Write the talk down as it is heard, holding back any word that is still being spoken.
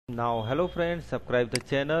Now hello friends, subscribe the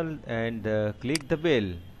channel and click the bell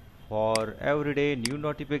for everyday new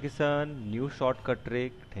notification, new shortcut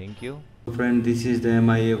trick. Thank you. Friend, this is the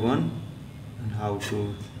MIA1 and how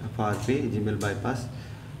to FRP Gmail bypass.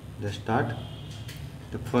 Let's start.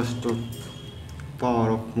 The first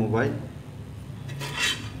power of mobile.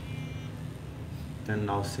 Then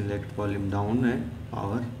now select volume down and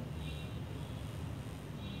power.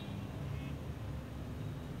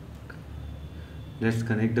 Let's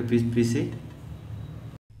connect the PC.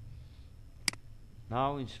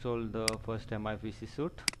 Now install the first MIPC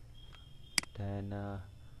suite. Then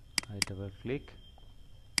I double click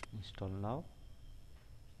install now.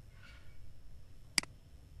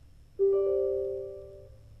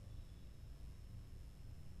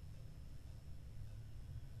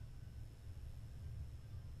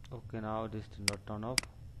 Okay, now this did not turn off.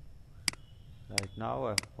 Right now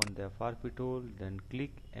I open the FRP tool, then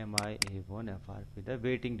click MIA1 FRP, the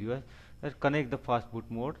waiting device. Let's connect the fast boot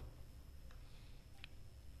mode.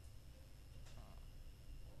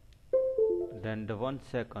 Then the 1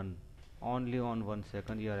 second, only on 1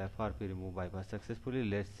 second your FRP remove bypass successfully.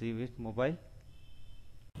 Let's see with mobile.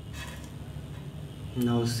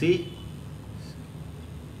 Now see.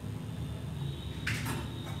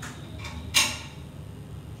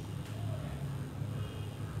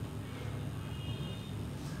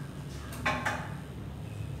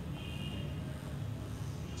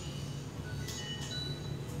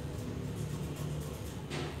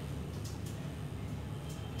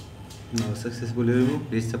 Now successfully removed.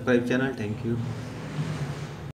 Please subscribe channel. Thank you.